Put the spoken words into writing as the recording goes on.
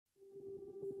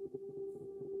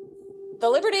The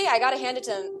Liberty, I gotta hand it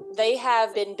to them. They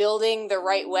have been building the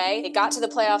right way. They got to the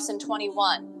playoffs in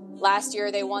 21. Last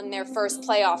year, they won their first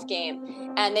playoff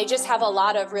game, and they just have a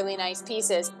lot of really nice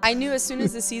pieces. I knew as soon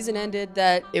as the season ended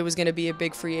that it was going to be a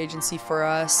big free agency for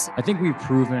us. I think we've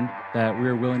proven that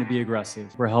we're willing to be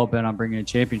aggressive. We're hell-bent on bringing a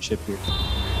championship here.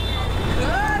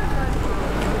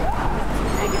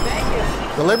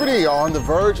 The Liberty are on the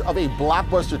verge of a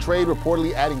blockbuster trade,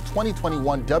 reportedly adding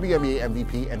 2021 WNBA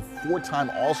MVP and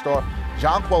four-time All-Star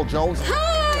Jonquel Jones.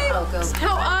 Hi! Welcome.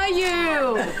 How are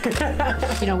you?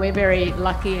 You know, we're very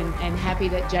lucky and happy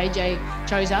that JJ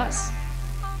chose us.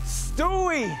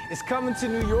 Stewie is coming to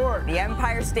New York. The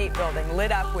Empire State Building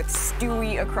lit up with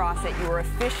Stewie across it. You are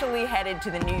officially headed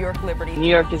to the New York Liberty. New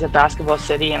York is a basketball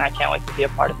city, and I can't wait to be a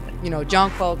part of it. You know,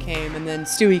 Jonquel came, and then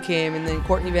Stewie came, and then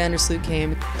Courtney Vandersloot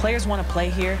came. Players want to play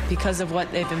here because of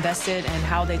what they've invested and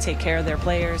how they take care of their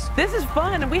players. This is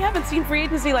fun, and we haven't seen free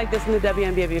agency like this in the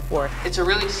WNBA before. It's a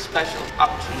really special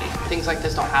opportunity. Things like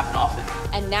this don't happen often.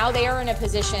 And now they are in a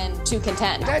position to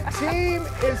contend. That team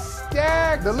is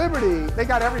stacked. The Liberty, they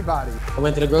got everybody. I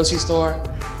went to the grocery store.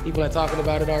 People are talking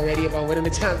about it already, about winning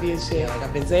the championship. Like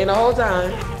I've been saying the whole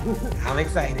time, I'm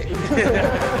excited.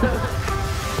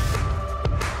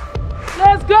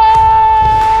 Let's go!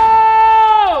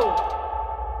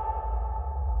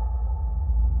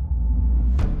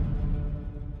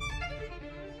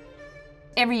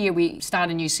 Every year we start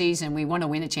a new season, we want to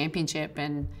win a championship,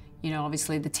 and you know,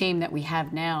 obviously the team that we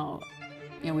have now,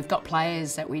 you know, we've got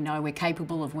players that we know we're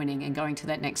capable of winning and going to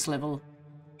that next level.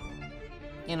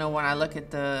 You know, when I look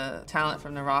at the talent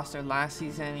from the roster last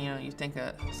season, you know, you think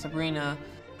of Sabrina,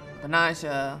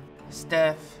 Betnijah,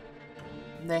 Steph.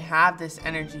 They have this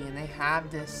energy and they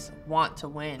have this want to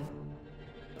win.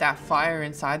 That fire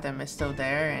inside them is still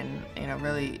there, and you know,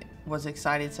 really was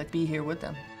excited to be here with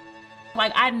them.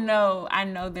 Like I know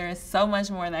there is so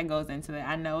much more that goes into it.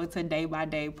 I know it's a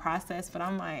day-by-day process, but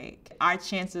I'm like, our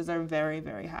chances are very,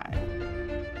 very high.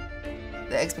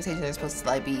 The expectations are supposed to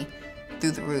like be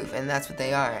through the roof, and that's what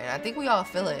they are. And I think we all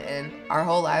feel it, and our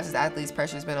whole lives as athletes,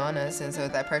 pressure's been on us, and so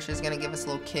that pressure is gonna give us a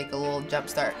little kick, a little jump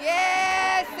start.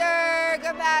 Yes, sir,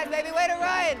 good pass, baby, way to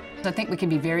run. I think we can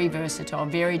be very versatile,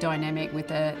 very dynamic with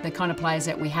the kind of players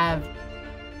that we have.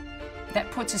 That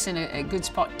puts us in a good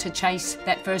spot to chase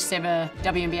that first ever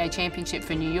WNBA championship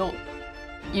for New York.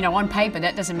 You know, on paper,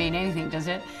 that doesn't mean anything, does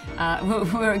it?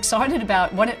 We're excited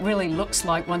about what it really looks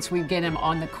like once we get them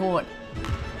on the court.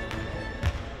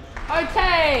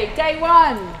 Okay, day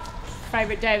one.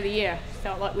 Favorite day of the year.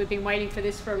 Felt like we've been waiting for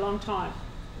this for a long time.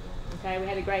 Okay, we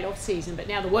had a great off season, but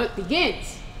now the work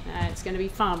begins. It's going to be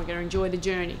fun. We're going to enjoy the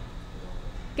journey.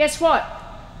 Guess what?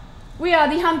 We are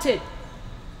the hunted.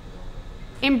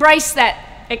 Embrace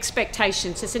that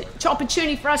expectations. It's an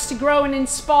opportunity for us to grow and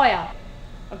inspire.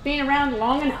 I've been around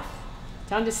long enough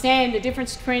to understand the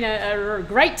difference between a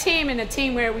great team and a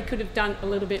team where we could have done a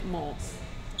little bit more.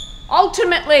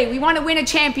 Ultimately, we want to win a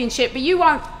championship, but you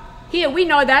won't. Here, we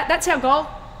know that. That's our goal.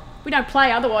 We don't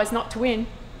play otherwise not to win.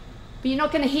 But you're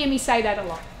not going to hear me say that a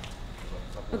lot.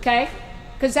 Okay?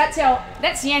 Because that's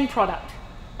the end product.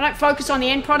 I don't focus on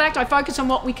the end product. I focus on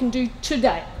what we can do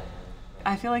today.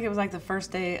 I feel like it was like the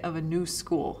first day of a new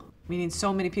school, meaning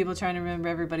so many people trying to remember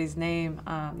everybody's name,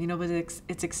 you know, but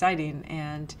it's exciting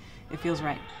and it feels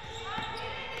right.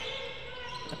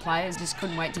 The players just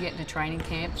couldn't wait to get into training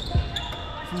camp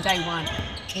from day one.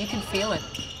 You can feel it.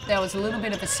 There was a little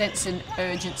bit of a sense of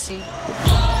urgency.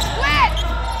 Split!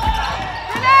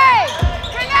 Grenade!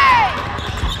 Grenade!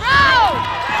 Roll!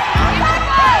 Give me the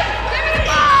ball! Give me the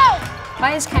ball!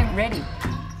 Players came ready.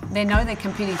 They know they're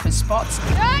competing for spots.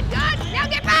 Good, good. Now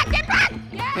get back, get back.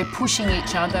 Yeah. We're pushing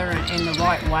each other in the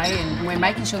right way, and we're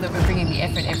making sure that we're bringing the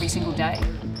effort every single day.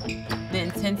 The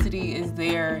intensity is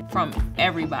there from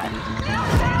everybody.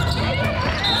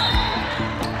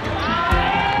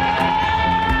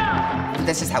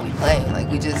 That's just how we play. Like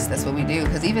that's what we do.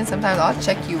 Because even sometimes I'll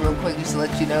check you real quick just to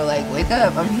let you know, like, wake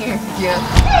up, I'm here.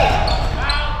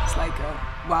 Yeah. It's like,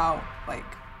 wow, like,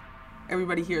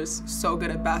 everybody here is so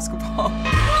good at basketball.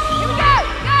 Here we go!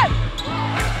 Go!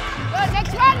 Good,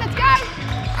 next one, let's go!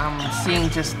 I'm seeing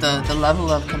just the level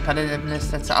of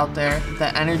competitiveness that's out there,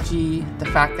 the energy, the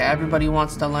fact that everybody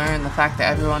wants to learn, the fact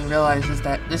that everyone realizes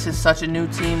that this is such a new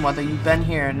team, whether you've been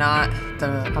here or not.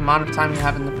 The amount of time you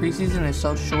have in the preseason is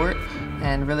so short,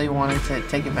 and really wanted to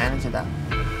take advantage of that.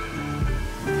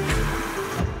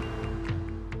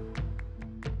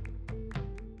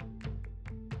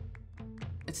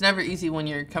 It's never easy when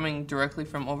you're coming directly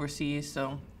from overseas,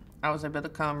 so I was able to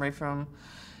come right from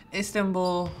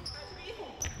Istanbul.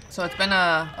 So it's been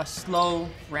a slow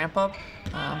ramp up.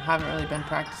 Haven't really been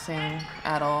practicing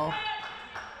at all.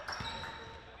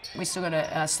 We still got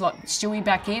to slot Stewie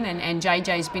back in, and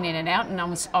JJ's been in and out, and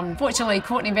unfortunately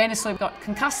Courtney Vandersloot got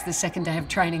concussed the second day of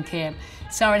training camp.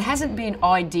 So it hasn't been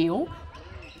ideal,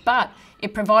 but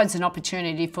it provides an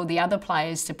opportunity for the other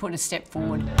players to put a step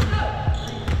forward.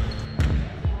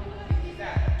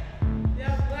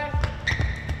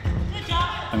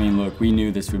 I mean, look, we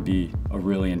knew this would be a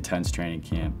really intense training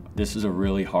camp. This is a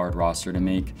really hard roster to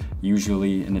make.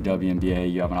 Usually in the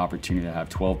WNBA, you have an opportunity to have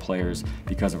 12 players.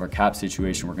 Because of our cap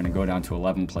situation, we're going to go down to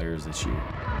 11 players this year.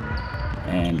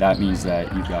 And that means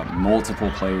that you've got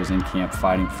multiple players in camp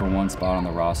fighting for one spot on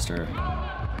the roster.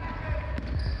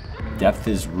 Depth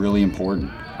is really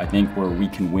important. I think where we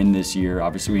can win this year,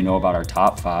 obviously we know about our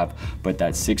top 5, but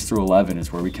that 6 through 11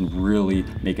 is where we can really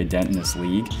make a dent in this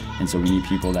league. And so we need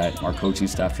people that our coaching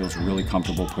staff feels really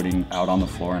comfortable putting out on the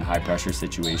floor in high pressure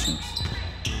situations.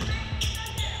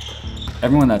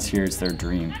 Everyone that's here, it's their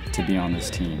dream to be on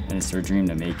this team, and it's their dream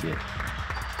to make it.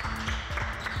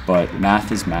 But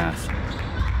math is math,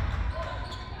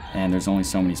 and there's only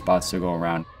so many spots to go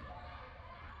around.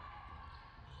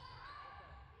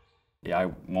 Yeah,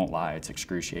 I won't lie, it's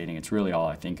excruciating. It's really all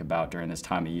I think about during this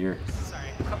time of year. Sorry,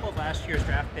 a couple of last year's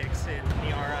draft picks in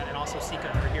Niara and also Sika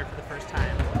are here for the first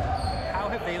time. How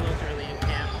have they looked early in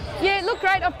camp? Yeah, look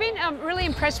great. I've been really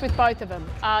impressed with both of them.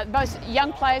 Both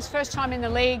young players, first time in the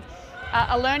league,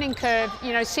 a learning curve.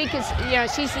 You know, Sika's,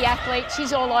 she's the athlete,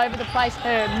 she's all over the place.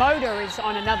 Her motor is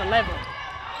on another level.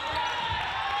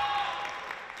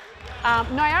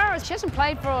 Niara, she hasn't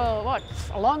played for,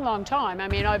 a long time. I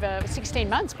mean, over 16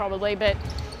 months probably, but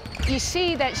you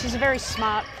see that she's a very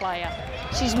smart player.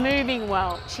 She's moving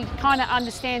well. She kind of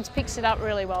understands, picks it up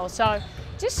really well. So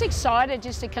just excited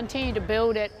just to continue to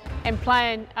build it and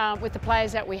playing with the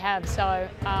players that we have. So,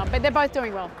 but they're both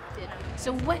doing well.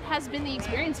 So what has been the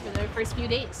experience for the first few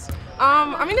days?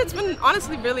 I mean, it's been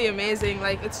honestly really amazing.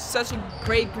 Like, it's such a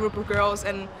great group of girls,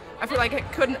 and I feel like I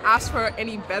couldn't ask for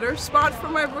any better spot for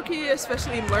my rookie,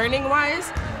 especially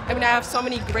learning-wise. I mean, I have so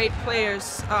many great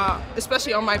players,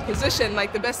 especially on my position,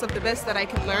 like the best of the best that I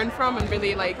can learn from, and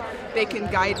really, like, they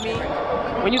can guide me.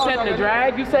 When you set in the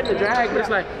drag, but it's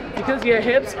like, because your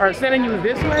hips are sending you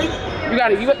this way,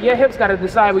 your hips got to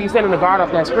decide where you're sending the guard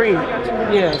off that screen.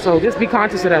 Yeah, so just be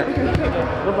conscious of that.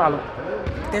 No problem.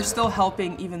 They're still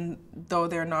helping even though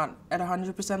they're not at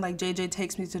 100%. Like, JJ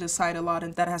takes me to the side a lot,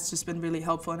 and that has just been really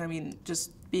helpful. And I mean,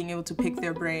 just being able to pick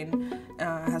their brain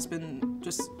has been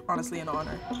just honestly an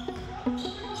honor.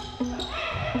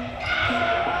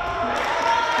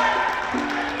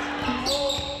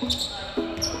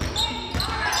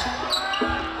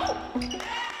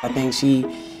 I think she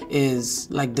is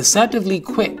like deceptively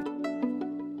quick.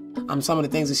 Some of the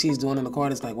things that she's doing in the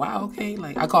court is like, wow, okay.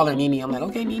 Like, I call her Nene. I'm like,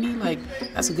 okay, Nene, like,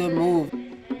 that's a good move.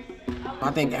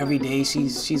 I think every day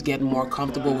she's getting more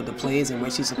comfortable with the plays and where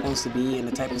she's supposed to be and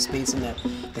the type of spacing that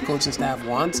the coaching staff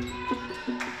wants.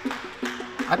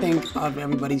 I think of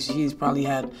everybody, she's probably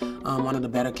had one of the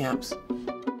better camps.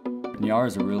 Niara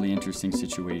is a really interesting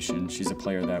situation. She's a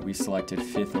player that we selected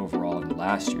 5th overall in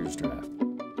last year's draft.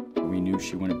 We knew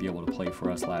she wouldn't be able to play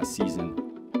for us last season.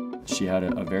 She had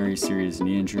a very serious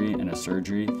knee injury and a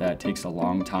surgery that takes a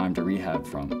long time to rehab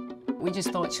from. We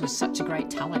just thought she was such a great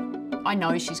talent. I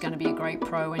know she's going to be a great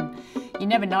pro, and you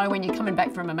never know when you're coming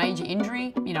back from a major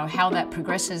injury, how that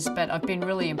progresses, but I've been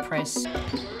really impressed.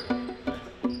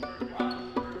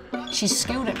 She's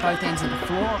skilled at both ends of the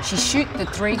floor. She shoots the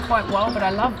 3 quite well, but I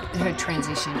love her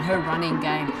transition, her running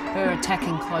game, her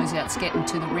attacking closeouts, getting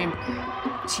to the rim.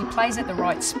 She plays at the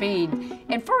right speed,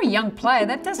 and for a young player,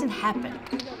 that doesn't happen.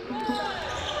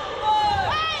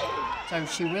 So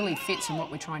she really fits in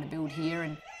what we're trying to build here,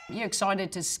 and you're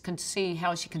excited to see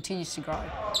how she continues to grow.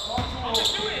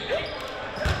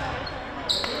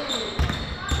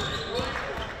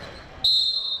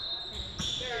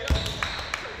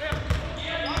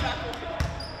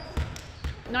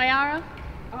 Niara?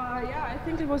 Yeah, I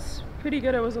think it was pretty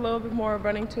good. It was a little bit more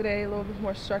running today, a little bit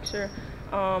more structure.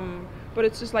 But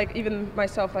it's just like, even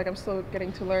myself, like, I'm still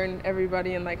getting to learn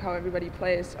everybody and like how everybody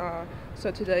plays.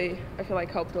 So today I feel like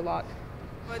helped a lot.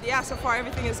 But yeah, so far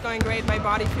everything is going great. My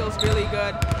body feels really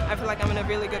good. I feel like I'm in a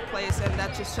really good place, and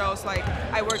that just shows like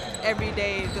I worked every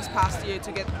day this past year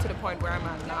to get to the point where I'm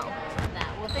at now.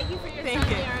 Well, thank you for your time. Thank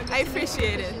you. I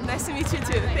appreciate it. Nice to meet you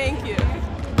too. Thank you.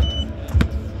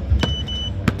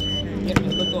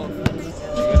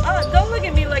 Don't look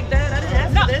at me like that. I didn't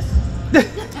ask for this.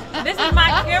 This is my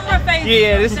camera face.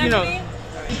 Yeah, this,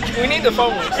 we need the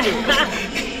phone ones too.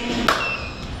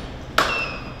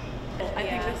 I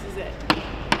think this is it.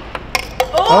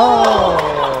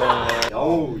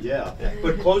 Oh yeah.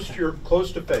 But close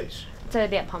to face. So,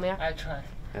 yeah, palm here. I try.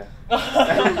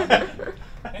 Yeah.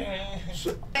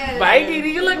 Bye, Didi.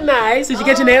 You look nice. Did you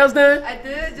get your nails done? I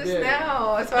did just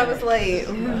now. That's why I was late.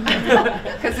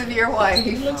 Because of your wife.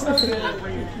 You look so good.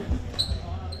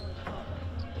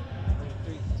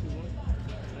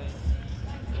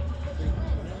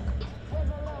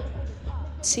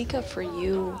 Sika, for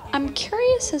you, I'm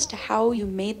curious as to how you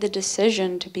made the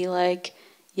decision to be like,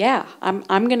 yeah, I'm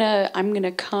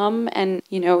gonna come and,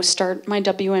 you know, start my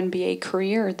WNBA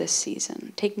career this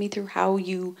season. Take me through how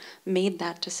you made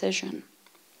that decision.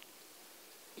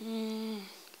 I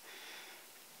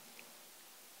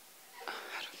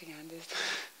don't think I understand.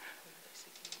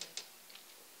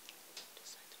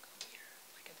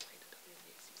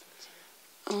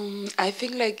 I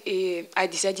think like I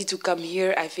decided to come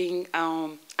here. I think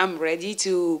I'm ready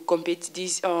to compete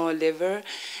this level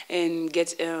and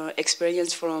get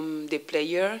experience from the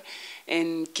player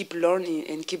and keep learning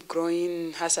and keep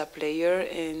growing as a player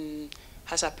and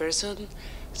as a person.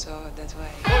 So that's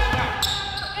why.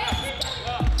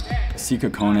 Sika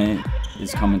Kone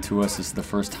is coming to us. This is the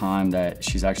first time that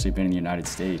she's actually been in the United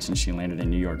States, and she landed in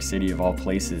New York City of all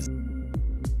places.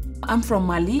 I'm from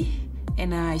Mali.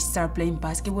 And I started playing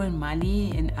basketball in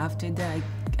Mali, and after that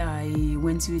I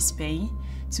went to Spain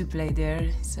to play there.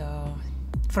 So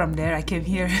from there I came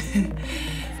here.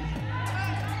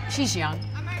 She's young.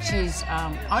 She's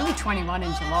only 21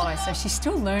 in July, so she's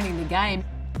still learning the game.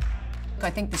 I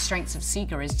think the strengths of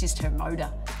Sika is just her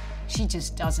motor. She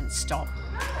just doesn't stop.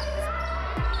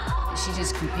 She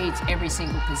just competes every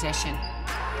single possession.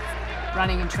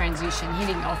 Running in transition,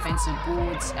 hitting offensive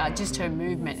boards, just her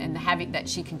movement and the havoc that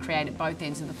she can create at both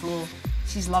ends of the floor.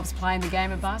 She loves playing the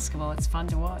game of basketball. It's fun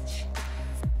to watch.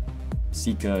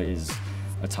 Sika is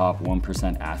a top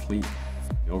 1% athlete.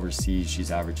 Overseas,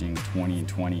 she's averaging 20 and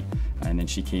 20, and then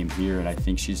she came here, and I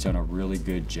think she's done a really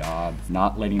good job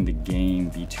not letting the game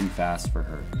be too fast for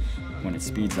her. When it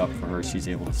speeds up for her, she's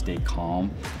able to stay calm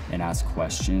and ask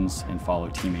questions and follow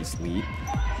teammates' lead.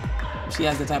 She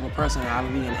has the type of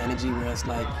personality and energy where it's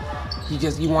like,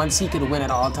 you want Sika to win at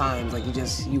all times. Like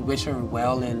you wish her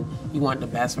well and you want the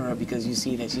best for her because you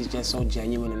see that she's just so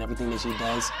genuine in everything that she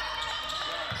does.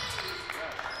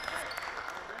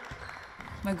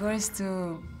 My goal is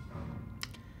to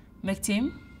make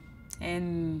team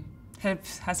and help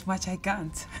as much I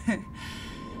can.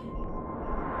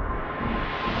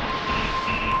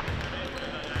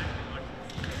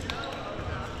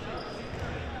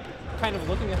 Kind of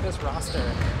looking at this roster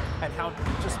and how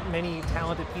just many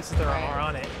talented pieces there are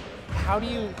on it, how do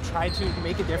you try to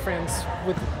make a difference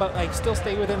but like still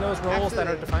stay within those roles that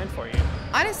are defined for you?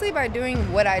 Honestly, by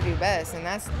doing what I do best, and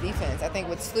that's defense. I think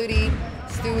with Stewie,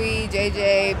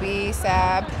 JJ, B,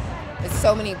 Sab, it's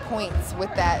so many points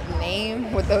with that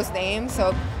name, with those names.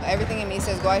 So everything in me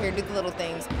says go out here, do the little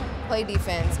things, play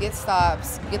defense, get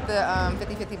stops, get the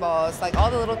 50-50 balls, like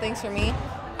all the little things for me.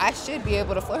 I should be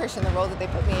able to flourish in the role that they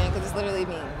put me in because it's literally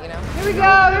me, you know? Here we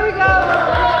go, here we go!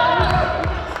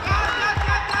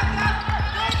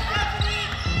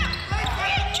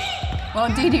 Well,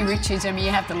 Didi Richards, I mean,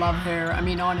 you have to love her, I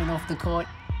mean, on and off the court.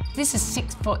 This is a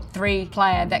 6'3"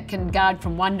 player that can guard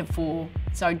from 1 to 4.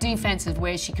 So defense is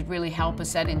where she could really help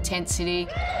us, that intensity.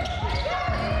 Good,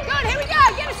 here we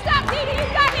go, get a stop, Didi, you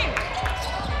got him!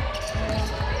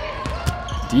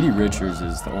 Didi Richards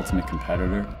is the ultimate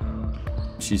competitor.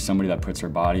 She's somebody that puts her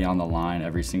body on the line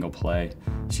every single play.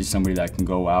 She's somebody that can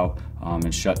go out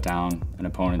and shut down an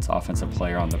opponent's offensive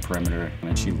player on the perimeter,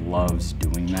 and she loves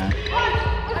doing that.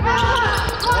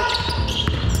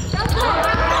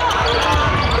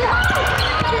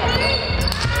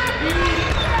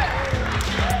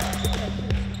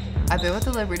 I've been with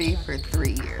the Liberty for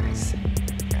 3 years.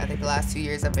 I think the last 2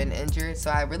 years I've been injured,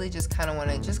 so I really just kind of want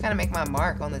to make my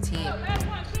mark on the team.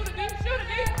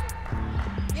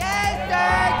 Yes,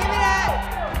 sir! Give me that!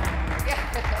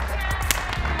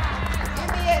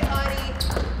 Give me it, honey!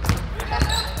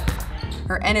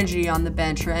 Her energy on the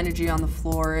bench, her energy on the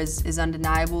floor is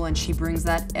undeniable, and she brings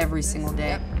that every single day.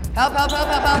 Yep. Help, help, help,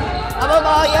 help, help! I'm a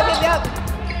ball, yep.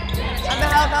 I'm the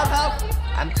help.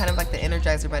 I'm kind of like the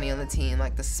Energizer Bunny on the team,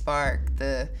 like the spark,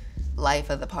 the life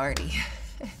of the party.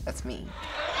 That's me.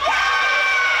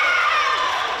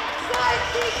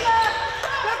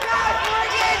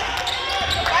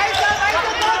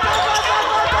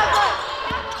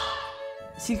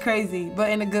 She's crazy, but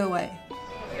in a good way.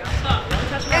 Is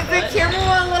the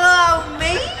camera a little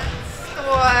mates?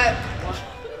 What?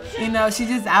 You know, she's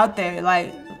just out there,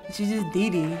 like, she's just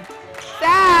Didi.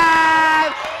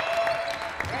 Stop!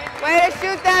 Way to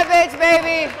shoot that bitch,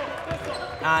 baby!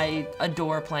 I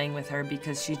adore playing with her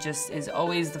because she just is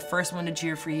always the first one to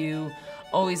cheer for you,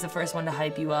 always the first one to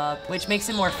hype you up, which makes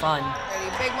it more fun. Ready,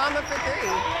 Big Mama for 3.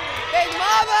 Big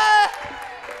Mama!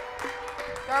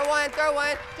 Throw one.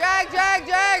 Drag.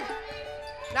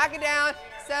 Knock it down.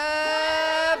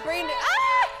 Sabrina.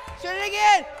 Ah! Shoot it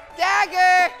again.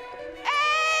 Dagger.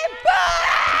 Hey,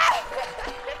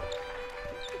 boom!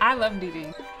 I love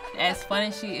Dee. As fun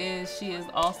as she is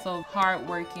also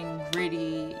hardworking,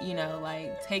 gritty, you know,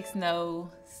 like takes no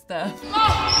stuff.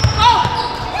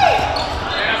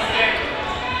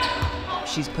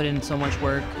 She's put in so much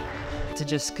work to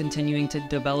just continuing to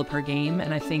develop her game,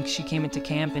 and I think she came into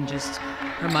camp and just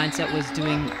her mindset was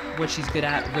doing what she's good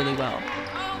at really well.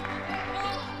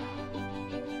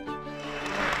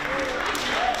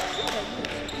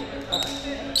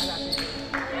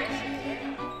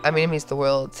 I mean, it means the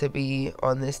world to be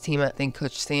on this team. I think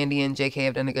Coach Sandy and JK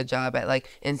have done a good job at like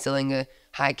instilling a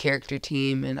high character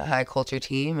team and a high culture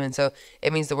team. And so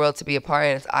it means the world to be a part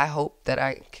of it. I hope that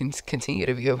I can continue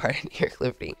to be a part of New York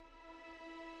Liberty.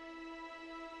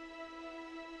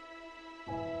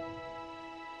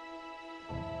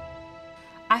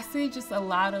 I see just a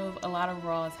lot of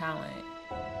raw talent.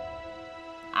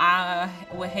 I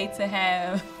would hate to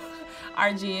have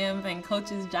our GMs and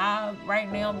coaches' job right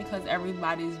now because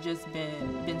everybody's just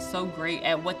been so great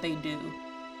at what they do.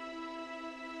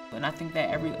 And I think that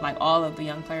all of the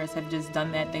young players have just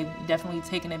done that. They've definitely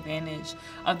taken advantage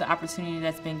of the opportunity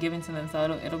that's been given to them,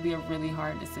 so it'll be a really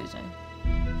hard decision.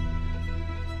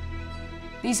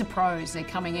 These are pros. They're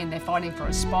coming in, they're fighting for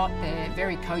a spot, they're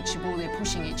very coachable, they're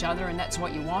pushing each other, and that's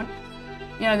what you want.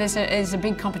 You know, there's a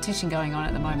big competition going on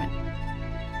at the moment.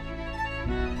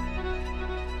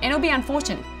 And it'll be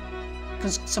unfortunate,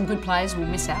 because some good players will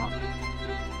miss out.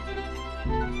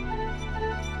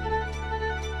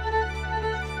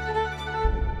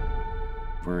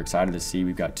 We're excited to see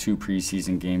we've got 2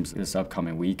 preseason games this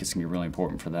upcoming week. It's going to be really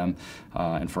important for them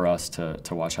and for us to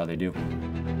watch how they do.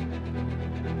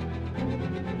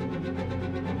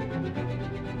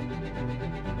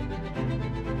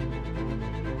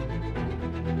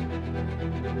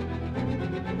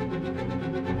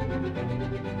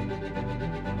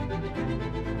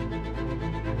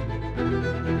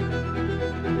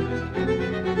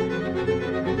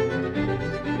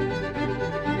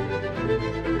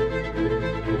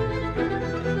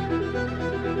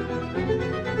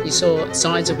 You saw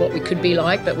signs of what we could be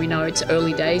like, but we know it's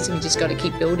early days and we just got to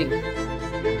keep building.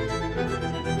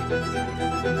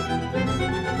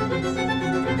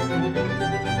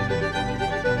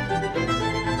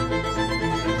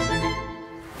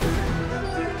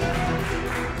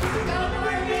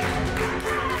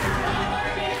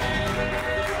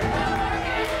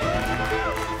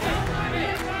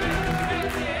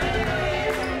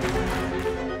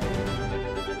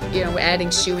 You know, we're adding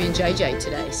Stewie and JJ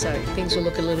today, so things will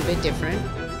look a little bit different.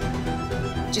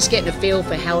 Just getting a feel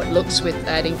for how it looks with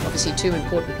adding, obviously, 2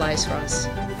 important players for us.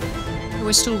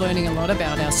 We're still learning a lot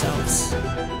about ourselves.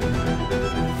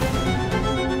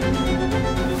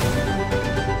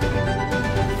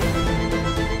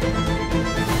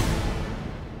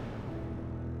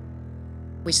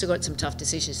 We still got some tough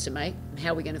decisions to make.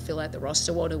 How are we going to fill out the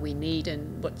roster? What do we need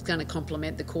and what's going to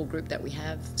complement the core group that we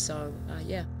have? So,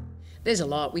 yeah. There's a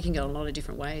lot. We can go a lot of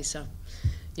different ways. So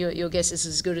your guess is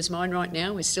as good as mine right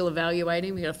now. We're still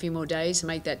evaluating. We've got a few more days to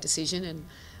make that decision.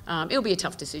 And it'll be a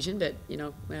tough decision, but, you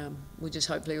know, we'll just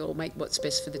hopefully all make what's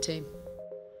best for the team.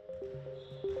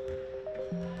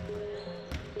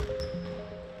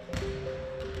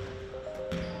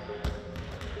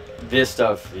 This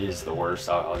stuff is the worst.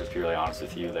 I'll just be really honest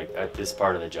with you. Like, at this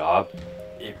part of the job,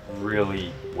 it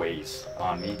really weighs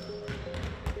on me.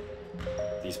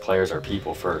 These players are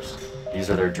people first.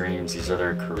 These are their dreams, these are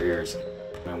their careers.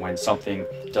 And when something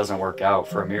doesn't work out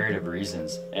for a myriad of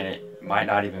reasons, and it might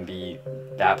not even be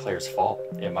that player's fault,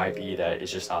 it might be that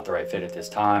it's just not the right fit at this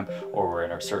time, or we're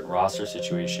in a certain roster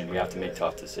situation, we have to make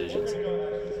tough decisions.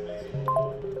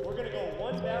 We're gonna go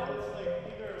one bounce,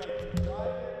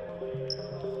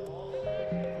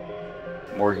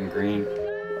 Morgan Green,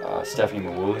 Stephanie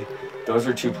Mawuli, those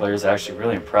are 2 players that actually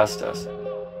really impressed us.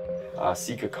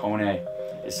 Sika Kone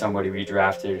is somebody we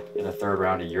drafted in the 3rd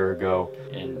round a year ago,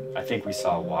 and I think we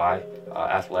saw why.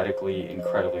 Athletically,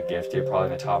 incredibly gifted, probably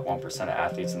in the top 1% of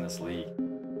athletes in this league.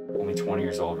 Only 20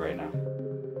 years old right now.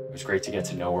 It was great to get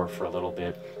to know her for a little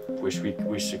bit. Wish we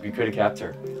could have kept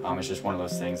her. It's just one of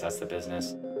those things, that's the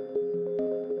business.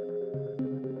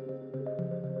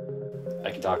 I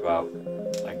can talk about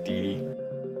like Dee Dee.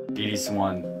 Dee Dee's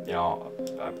someone, you know,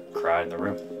 I cried in the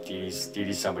room. Dee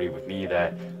Dee's somebody with me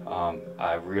that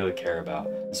I really care about.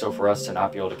 And so for us to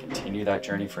not be able to continue that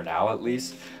journey for now, at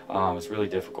least, it's really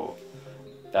difficult.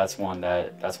 That's one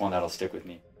that'll stick with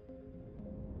me.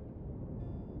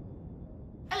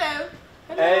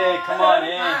 Hey, come on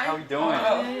in. How we doing?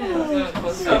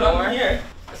 What's going on here?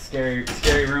 Scary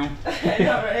room. I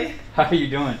know, right? How are you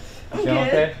doing? You feeling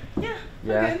okay? Yeah.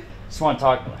 Yeah. Okay. Just want to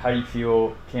talk. How do you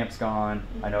feel? Camp's gone.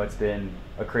 I know it's been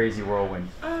a crazy whirlwind.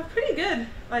 Pretty good.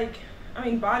 Like, I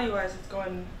mean, body-wise, it's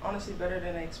going honestly better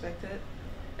than I expected.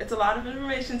 It's a lot of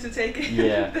information to take in.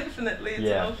 Yeah. Definitely. It's a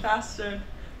little faster,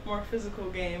 more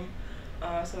physical game.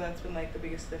 So that's been like the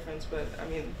biggest difference. But I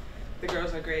mean, the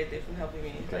girls are great. They've been helping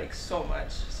me like so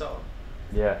much. So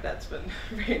yeah, that's been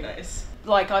very nice.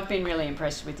 Like, I've been really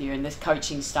impressed with you and this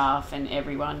coaching staff and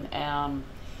everyone. I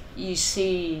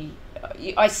see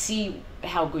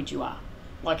how good you are.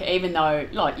 Like, even though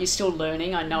like you're still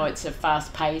learning, I know it's a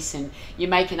fast pace and you're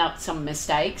making up some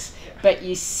mistakes, but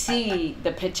you see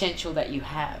the potential that you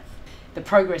have, the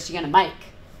progress you're going to make,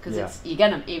 because you're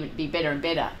going to even be better and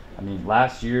better. I mean,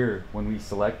 last year when we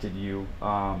selected you,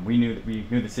 we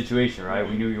knew the situation, right?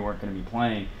 We knew you weren't going to be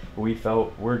playing, but we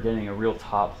felt we're getting a real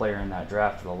top player in that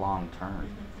draft for the long term.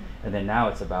 And then now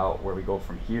it's about where we go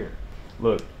from here.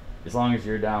 Look, as long as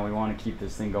you're down, we want to keep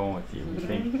this thing going with you. We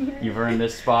think you've earned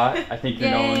this spot. I think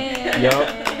you're known.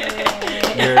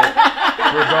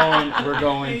 We're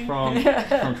going from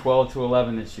 12 to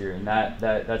 11 this year, and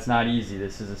that's not easy.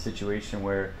 This is a situation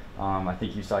where I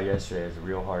think you saw yesterday as a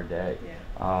real hard day.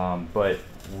 But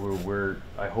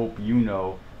I hope you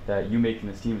know that you making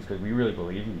this team is because we really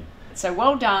believe in you. So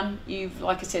well done. You've,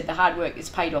 like I said, the hard work is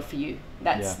paid off for you.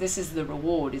 This is the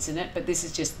reward, isn't it? But this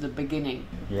is just the beginning.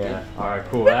 Yeah. All right.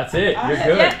 Cool. That's it. You're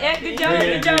good. Yeah. Good job.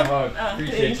 Good job.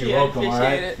 Appreciate you. Welcome. All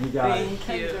right. You got it.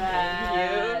 Thank you.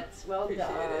 Congrats. Well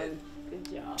done. Good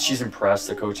job. She's impressed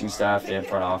the coaching staff and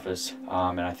front office,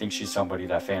 and I think she's somebody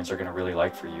that fans are going to really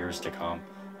like for years to come.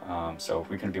 So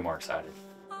we couldn't be more excited.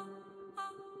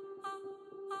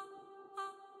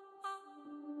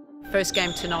 First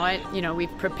game tonight, you know,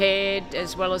 we've prepared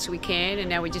as well as we can, and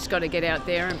now we just got to get out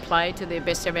there and play to the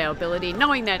best of our ability,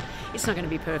 knowing that it's not going to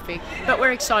be perfect. But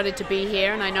we're excited to be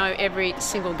here, and I know every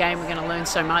single game we're going to learn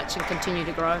so much and continue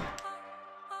to grow.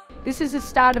 This is the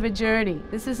start of a journey.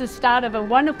 This is the start of a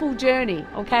wonderful journey,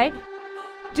 okay?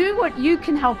 Do what you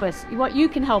can help us,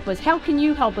 How can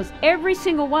you help us? Every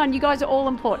single one. You guys are all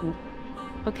important.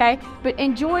 Okay, but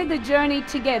enjoy the journey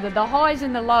together, the highs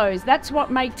and the lows. That's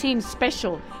what makes teams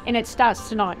special, and it starts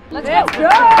tonight. Let's go. Here we go.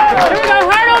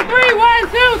 Hard on 3. 1, 2,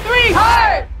 3.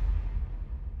 Hard.